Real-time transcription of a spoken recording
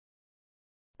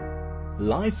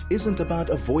Life isn't about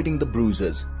avoiding the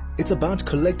bruises. It's about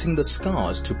collecting the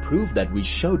scars to prove that we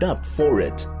showed up for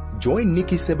it. Join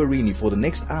Nikki Seberini for the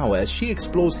next hour as she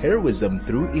explores heroism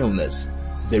through illness.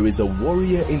 There is a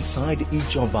warrior inside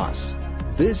each of us.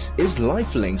 This is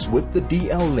Lifelinks with the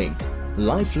DL Link.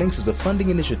 Lifelinks is a funding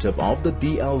initiative of the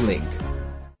DL Link.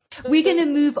 We're going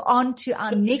to move on to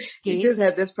our next guest. You just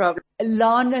had this problem.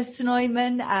 Lana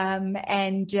Snoyman,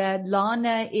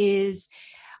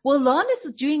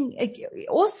 Lana's doing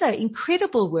also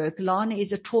incredible work. Lana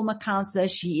is a trauma counselor.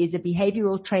 She is a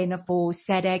behavioural trainer for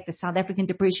SADAG, the South African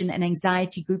Depression and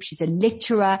Anxiety Group. She's a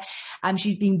lecturer.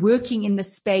 She's been working in the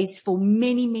space for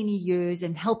many, many years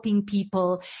and helping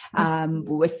people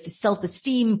with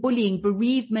self-esteem, bullying,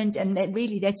 bereavement, and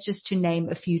that's just to name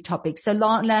a few topics. So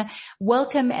Lana,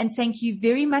 welcome and thank you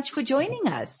very much for joining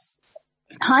us.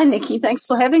 Hi, Nikki. Thanks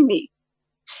for having me.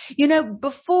 You know,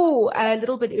 before, a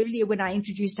little bit earlier when I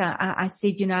introduced, I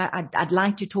said, I'd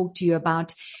like to talk to you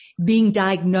about being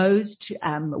diagnosed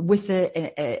with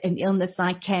an illness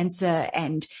like cancer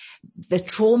and the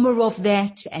trauma of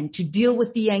that, and to deal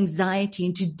with the anxiety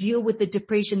and to deal with the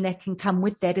depression that can come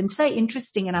with that. And so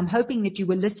interesting, and I'm hoping that you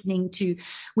were listening to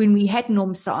when we had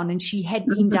Nomsa on, and she had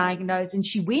been diagnosed, and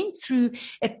she went through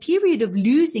a period of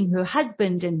losing her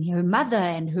husband and her mother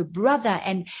and her brother,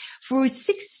 and for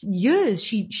 6 years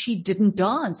she didn't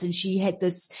dance, and she had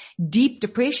this deep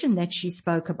depression that she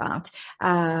spoke about,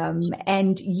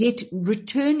 and yet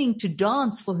returning to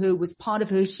dance for her was part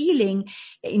of her healing,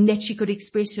 in that she could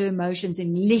express her emotions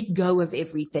and let go of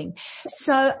everything.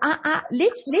 So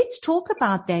let's talk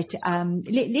about that.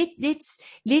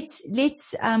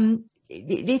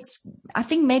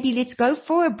 Let's go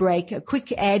for a break, a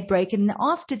quick ad break. And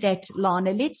after that,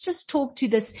 Lana, let's just talk to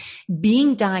this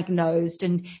being diagnosed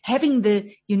and having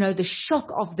the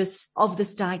shock of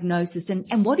this diagnosis.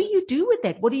 And what do you do with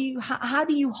that? How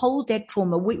do you hold that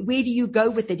trauma? Where do you go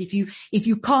with it if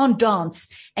you can't dance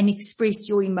and express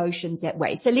your emotions that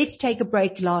way? So let's take a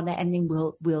break, Lana, and then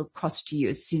we'll cross to you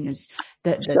as soon as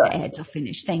the ads are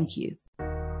finished. Thank you.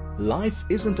 Life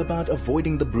isn't about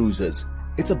avoiding the bruises.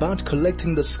 It's about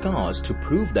collecting the scars to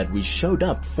prove that we showed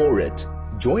up for it.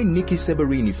 Join Nikki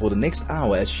Seberini for the next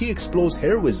hour as she explores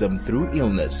heroism through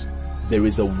illness. There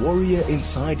is a warrior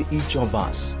inside each of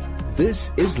us.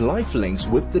 This is Lifelinks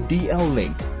with the DL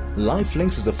Link.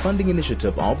 Lifelinks is a funding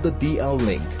initiative of the DL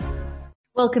Link.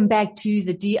 Welcome back to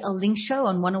the DL Link Show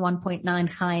on 101.9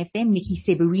 Chai FM. Nikki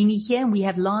Seberini here, and we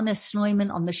have Lana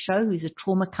Snoyman on the show, who's a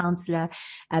trauma counsellor,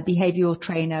 a behavioural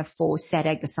trainer for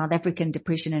SADAG, the South African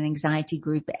Depression and Anxiety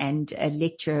Group, and a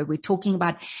lecturer. We're talking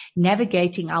about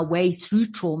navigating our way through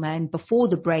trauma. And before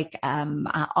the break,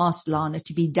 I asked Lana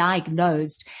to be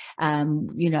diagnosed.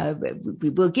 We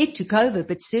will get to COVID,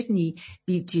 but certainly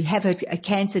to have a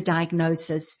cancer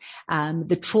diagnosis,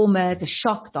 the trauma, the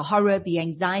shock, the horror, the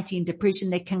anxiety and depression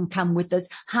that can come with this.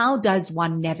 How does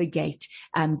one navigate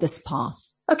this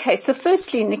path? Okay, so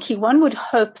firstly, Nikki, one would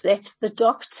hope that the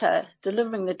doctor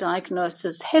delivering the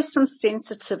diagnosis has some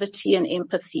sensitivity and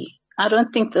empathy. I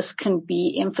don't think this can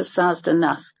be emphasized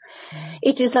enough.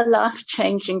 It is a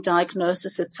life-changing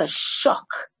diagnosis. It's a shock.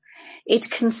 It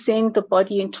can send the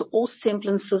body into all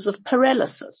semblances of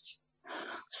paralysis.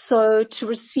 So to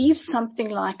receive something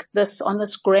like this on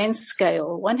this grand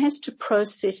scale, one has to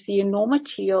process the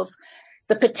enormity of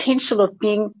the potential of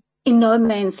being in no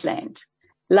man's land.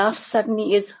 Life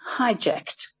suddenly is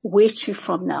hijacked. Where to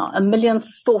from now? A million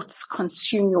thoughts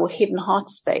consume your head and heart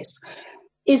space.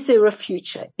 Is there a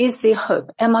future? Is there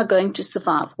hope? Am I going to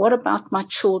survive? What about my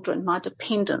children, my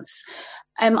dependents?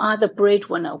 Am I the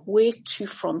breadwinner? Where to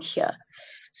from here?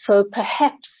 So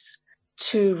perhaps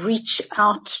to reach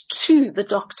out to the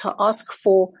doctor, ask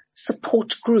for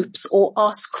support groups, or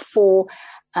ask for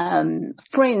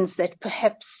friends that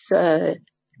perhaps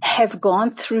have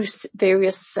gone through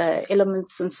various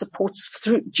elements and supports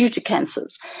due to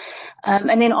cancers.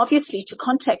 And then obviously to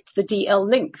contact the DL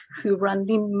Link, who run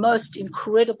the most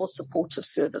incredible supportive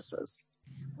services.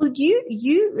 Well,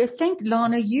 you thank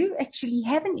Lana, you actually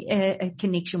have a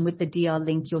connection with the DL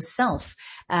Link yourself,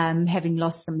 having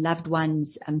lost some loved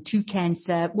ones to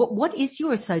cancer. What is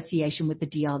your association with the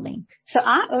DL Link? So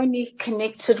I only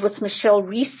connected with Michelle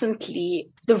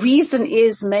recently. The reason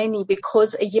is mainly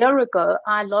because a year ago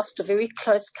I lost a very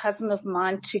close cousin of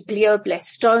mine to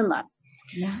glioblastoma,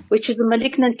 which is a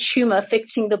malignant tumor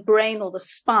affecting the brain or the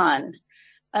spine.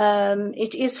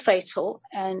 It is fatal,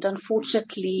 and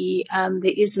unfortunately,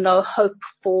 there is no hope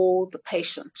for the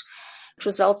patient. It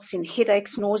results in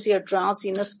headaches, nausea,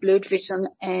 drowsiness, blurred vision,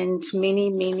 and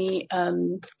many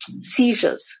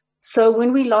seizures. So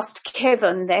when we lost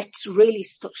Kevin, that really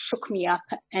shook me up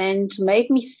and made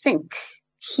me think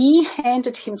he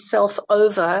handed himself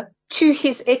over to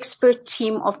his expert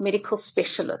team of medical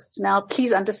specialists. Now,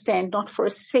 please understand, not for a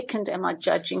second am I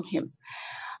judging him.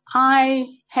 I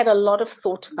had a lot of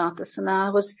thought about this, and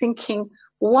I was thinking,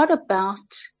 what about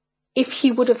if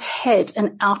he would have had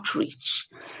an outreach?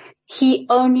 He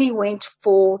only went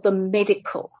for the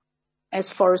medical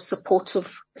as far as support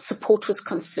was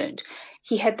concerned.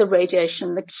 He had the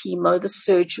radiation, the chemo, the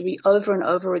surgery over and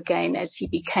over again as he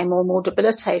became more and more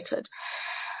debilitated.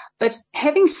 But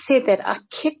having said that, I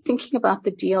kept thinking about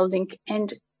the DL link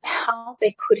and how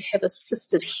they could have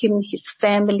assisted him, his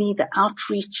family, the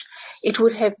outreach. It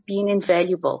would have been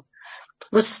invaluable,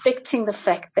 respecting the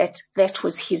fact that that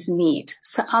was his need.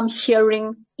 So I'm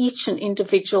hearing each and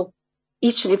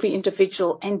every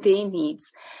individual and their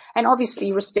needs, and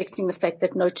obviously respecting the fact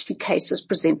that no two cases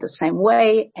present the same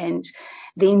way and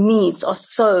their needs are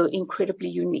so incredibly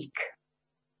unique.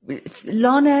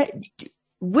 Lana,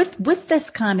 with this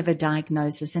kind of a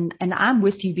diagnosis, and I'm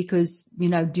with you because,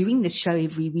 doing this show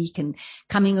every week and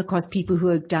coming across people who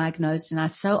are diagnosed, and I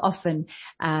so often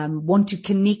want to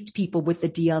connect people with the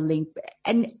DL link.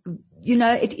 And,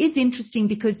 it is interesting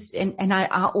because, and I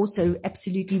also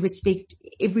absolutely respect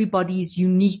everybody's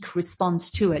unique response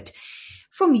to it.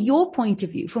 From your point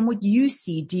of view, from what you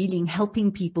see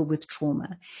helping people with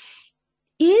trauma,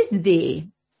 is there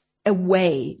a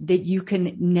way that you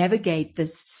can navigate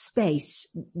this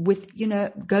space with,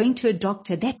 going to a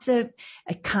doctor? That's a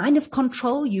kind of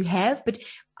control you have, but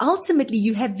ultimately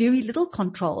you have very little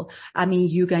control. I mean,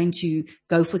 you're going to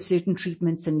go for certain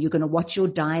treatments and you're going to watch your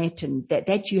diet, and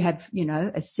that you have,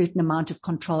 a certain amount of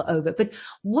control over. But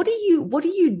what do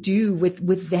you do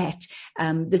with that?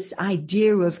 This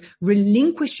idea of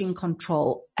relinquishing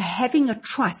control, having a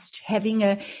trust, having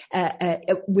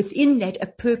within that a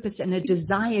purpose and a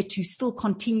desire to still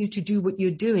continue to do what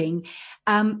you're doing.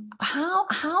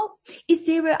 How is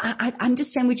there I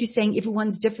understand what you're saying,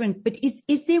 everyone's different, but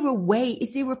is there a way,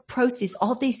 is there a process,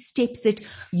 are there steps that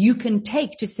you can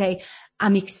take to say,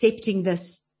 I'm accepting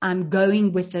this, I'm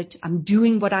going with it, I'm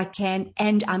doing what I can,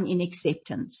 and I'm in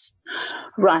acceptance?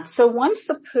 Right. So once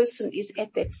the person is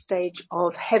at that stage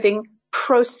of having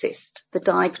processed the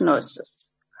diagnosis,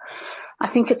 I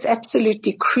think it's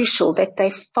absolutely crucial that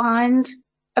they find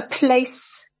a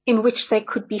place in which they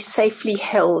could be safely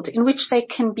held, in which they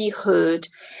can be heard,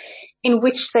 in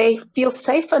which they feel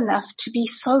safe enough to be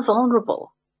so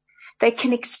vulnerable. They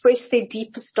can express their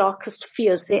deepest, darkest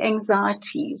fears, their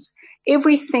anxieties,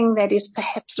 everything that is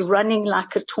perhaps running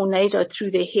like a tornado through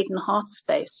their head and heart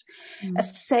space. A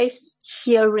safe,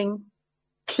 hearing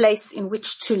place in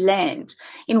which to land,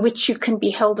 in which you can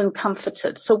be held and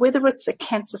comforted. So whether it's a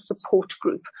cancer support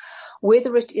group,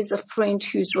 whether it is a friend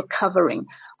who's recovering,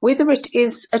 whether it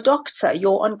is a doctor,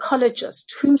 your oncologist,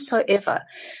 whomsoever,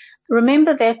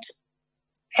 remember that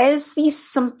as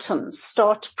these symptoms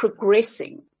start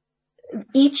progressing,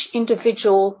 each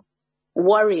individual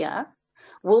warrior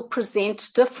will present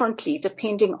differently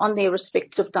depending on their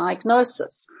respective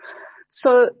diagnosis.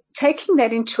 So taking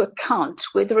that into account,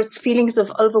 whether it's feelings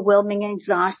of overwhelming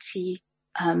anxiety,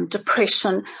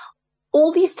 depression,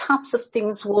 all these types of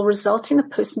things will result in a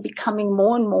person becoming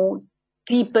more and more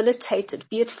debilitated,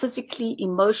 be it physically,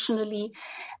 emotionally,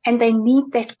 and they need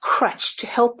that crutch to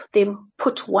help them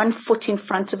put one foot in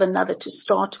front of another to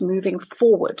start moving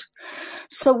forward.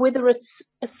 So whether it's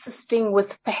assisting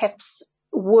with perhaps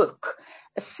work,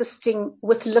 assisting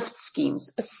with lift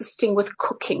schemes, assisting with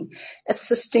cooking,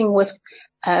 assisting with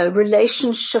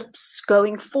relationships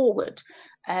going forward,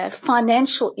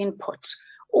 financial input,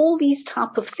 all these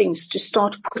type of things to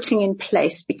start putting in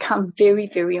place become very,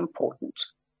 very important.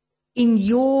 In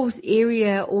your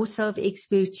area also of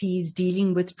expertise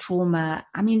dealing with trauma,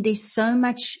 I mean, there's so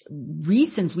much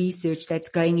recent research that's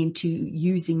going into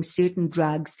using certain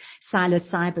drugs,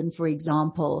 psilocybin, for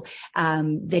example,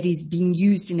 that is being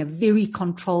used in a very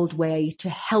controlled way to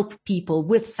help people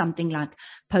with something like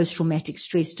post-traumatic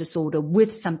stress disorder,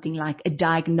 with something like a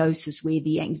diagnosis where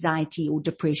the anxiety or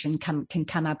depression can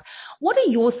come up. What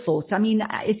are your thoughts? I mean,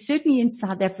 it's certainly in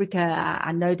South Africa,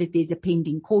 I know that there's a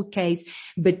pending court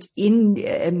case, but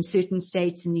in certain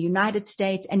states in the United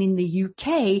States and in the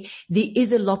UK, there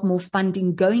is a lot more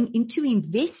funding going into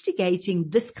investigating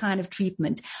this kind of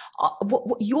treatment.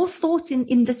 What your thoughts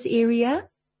in this area?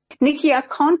 Nikki, I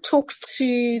can't talk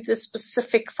to the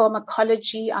specific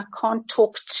pharmacology. I can't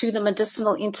talk to the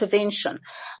medicinal intervention.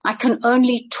 I can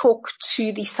only talk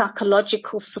to the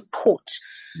psychological support.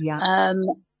 Yeah.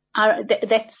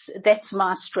 That's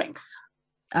my strength.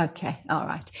 Okay. All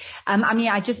right. I mean,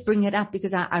 I just bring it up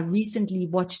because I recently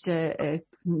watched a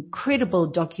incredible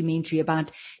documentary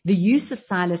about the use of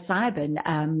psilocybin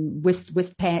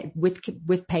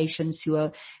with patients who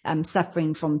are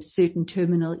suffering from certain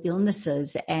terminal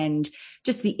illnesses, and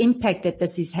just the impact that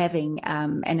this is having.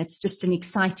 And it's just an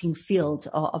exciting field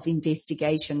of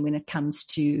investigation when it comes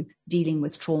to dealing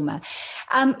with trauma.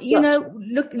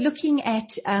 Looking at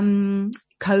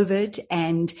COVID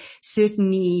and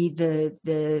certainly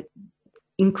the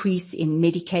increase in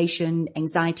medication,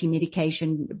 anxiety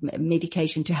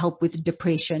medication to help with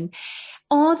depression.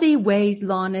 Are there ways,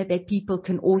 Lana, that people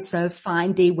can also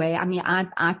find their way? I mean,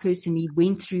 I personally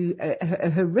went through a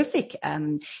horrific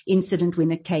incident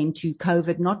when it came to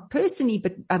COVID, not personally,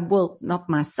 but not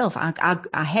myself.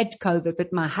 I had COVID,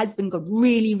 but my husband got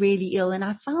really, really ill, and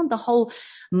I found the whole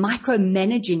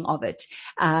micromanaging of it.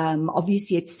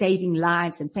 Obviously it's saving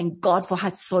lives, and thank God for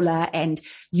Hatsola, and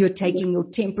you're taking your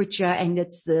temperature and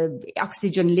it's the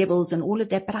oxygen levels and all of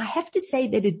that. But I have to say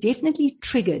that it definitely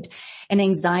triggered an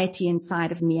anxiety inside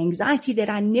of me, anxiety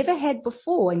that I never had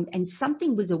before, and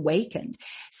something was awakened.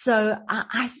 So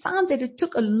I found that it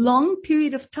took a long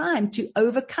period of time to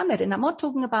overcome it. And I'm not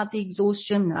talking about the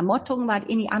exhaustion. I'm not talking about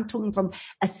I'm talking from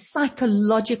a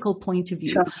psychological point of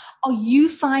view. Sure. Are you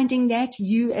finding that,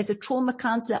 you as a trauma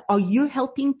counselor, are you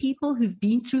helping people who've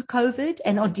been through COVID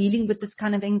and are dealing with this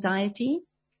kind of anxiety?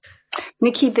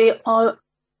 Nikki, there are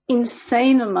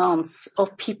insane amounts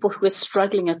of people who are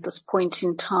struggling at this point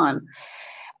in time.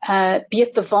 Be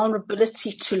it the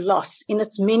vulnerability to loss in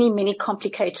its many, many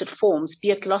complicated forms,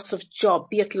 be it loss of job,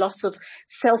 be it loss of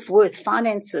self-worth,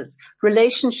 finances,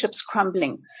 relationships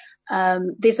crumbling.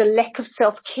 There's a lack of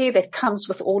self-care that comes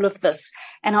with all of this.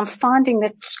 And I'm finding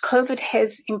that COVID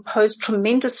has imposed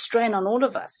tremendous strain on all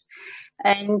of us.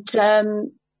 And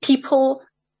people,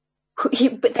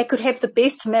 they could have the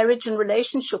best marriage and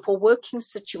relationship or working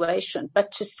situation,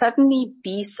 but to suddenly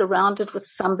be surrounded with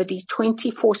somebody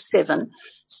 24/7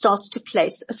 starts to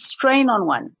place a strain on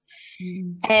one.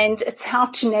 And it's how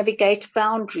to navigate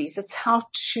boundaries. It's how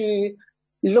to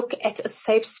look at a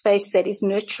safe space that is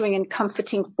nurturing and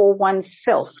comforting for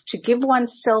oneself, to give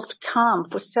oneself time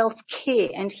for self-care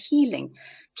and healing,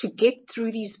 to get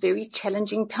through these very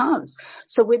challenging times.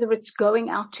 So whether it's going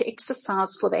out to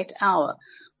exercise for that hour,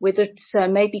 whether it's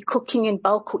maybe cooking in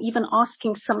bulk, or even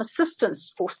asking some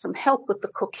assistance for some help with the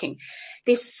cooking.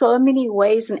 There's so many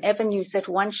ways and avenues that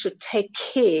one should take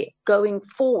care going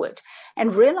forward,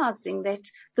 and realizing that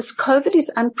this COVID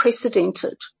is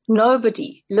unprecedented.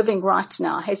 Nobody living right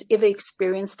now has ever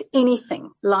experienced anything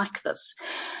like this.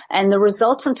 And the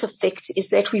resultant effect is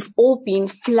that we've all been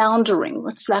floundering.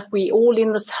 It's like we're all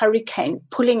in this hurricane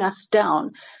pulling us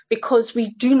down, because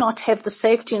we do not have the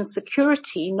safety and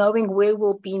security knowing where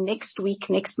we'll be next week,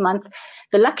 next month.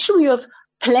 The luxury of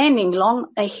planning long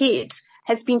ahead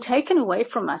has been taken away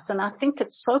from us. And I think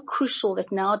it's so crucial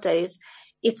that nowadays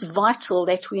it's vital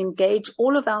that we engage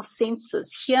all of our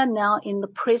senses here now in the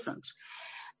present.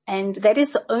 And that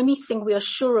is the only thing we are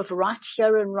sure of right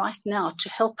here and right now to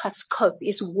help us cope,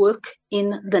 is work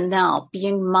in the now,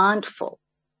 being mindful.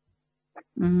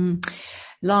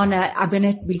 Lana,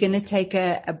 we're gonna take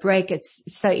a break. It's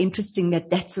so interesting that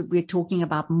that's what we're talking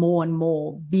about more and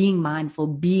more, being mindful,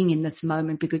 being in this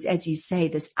moment, because as you say,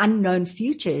 this unknown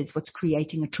future is what's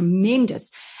creating a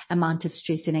tremendous amount of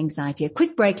stress and anxiety. A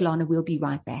quick break, Lana, we'll be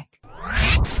right back.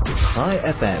 High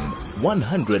FM,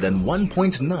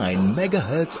 101.9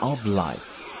 megahertz of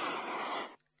life.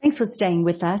 Thanks for staying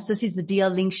with us. This is the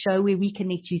DL Link Show, where we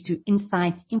connect you through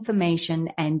insights, information,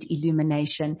 and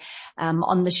illumination.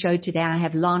 On the show today, I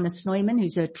have Lana Snoyman,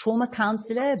 who's a trauma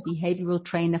counselor, behavioural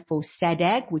trainer for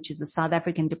SADAG, which is the South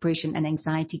African Depression and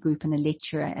Anxiety Group, and a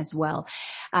lecturer as well.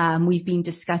 We've been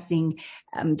discussing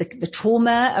the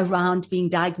trauma around being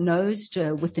diagnosed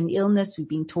with an illness. We've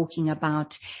been talking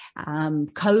about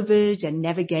COVID and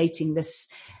navigating this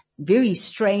very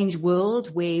strange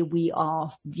world where we are,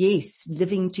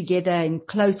 living together in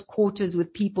close quarters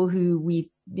with people who we've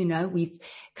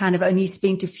kind of only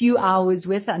spent a few hours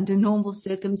with under normal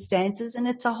circumstances. And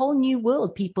it's a whole new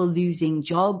world. People losing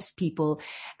jobs, people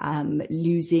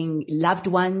losing loved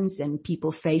ones, and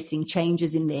people facing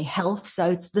changes in their health.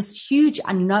 So it's this huge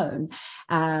unknown.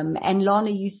 And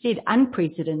Lana, you said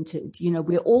unprecedented.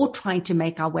 We're all trying to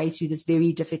make our way through this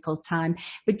very difficult time.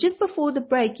 But just before the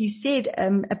break, you said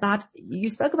you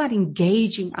spoke about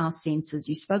engaging our senses.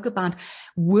 You spoke about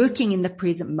working in the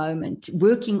present moment,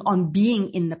 working on being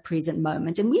in the present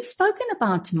moment. And we've spoken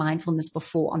about mindfulness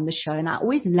before on the show, and I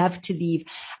always love to leave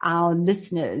our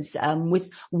listeners with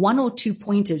one or two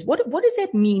pointers. What does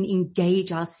that mean,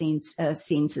 engage our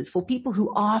senses, for people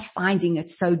who are finding it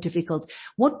so difficult?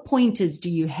 What pointers do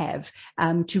you have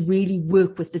to really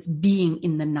work with this being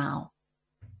in the now?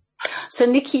 So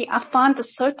Nikki, I find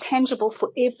this so tangible for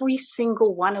every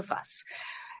single one of us.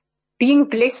 Being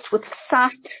blessed with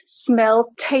sight,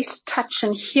 smell, taste, touch,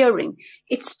 and hearing.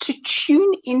 It's to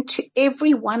tune into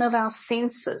every one of our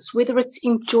senses, whether it's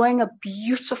enjoying a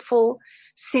beautiful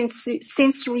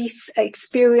sensory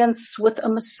experience with a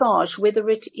massage, whether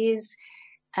it is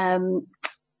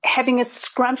having a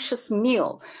scrumptious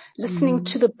meal, listening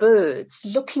to the birds,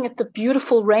 looking at the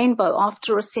beautiful rainbow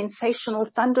after a sensational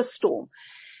thunderstorm,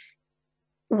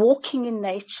 walking in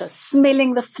nature,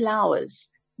 smelling the flowers.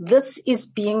 This is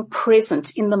being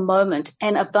present in the moment,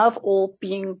 and above all,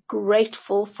 being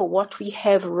grateful for what we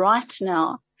have right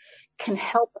now can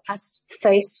help us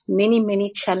face many,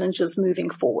 many challenges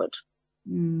moving forward.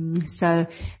 So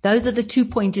those are the 2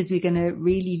 pointers we're going to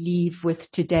really leave with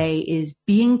today, is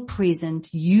being present,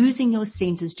 using your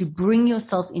senses to bring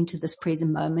yourself into this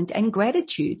present moment, and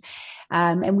gratitude.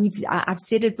 And I've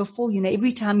said it before,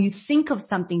 every time you think of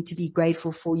something to be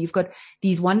grateful for, you've got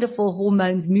these wonderful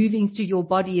hormones moving through your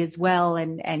body as well.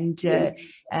 And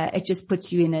it just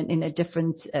puts you in a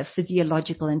different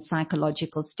physiological and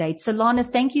psychological state. So Lana,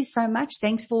 thank you so much.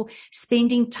 Thanks for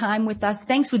spending time with us.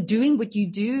 Thanks for doing what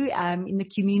you do, in the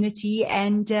community.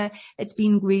 And, it's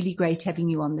been really great having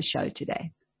you on the show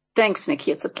today. Thanks,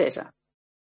 Nikki. It's a pleasure.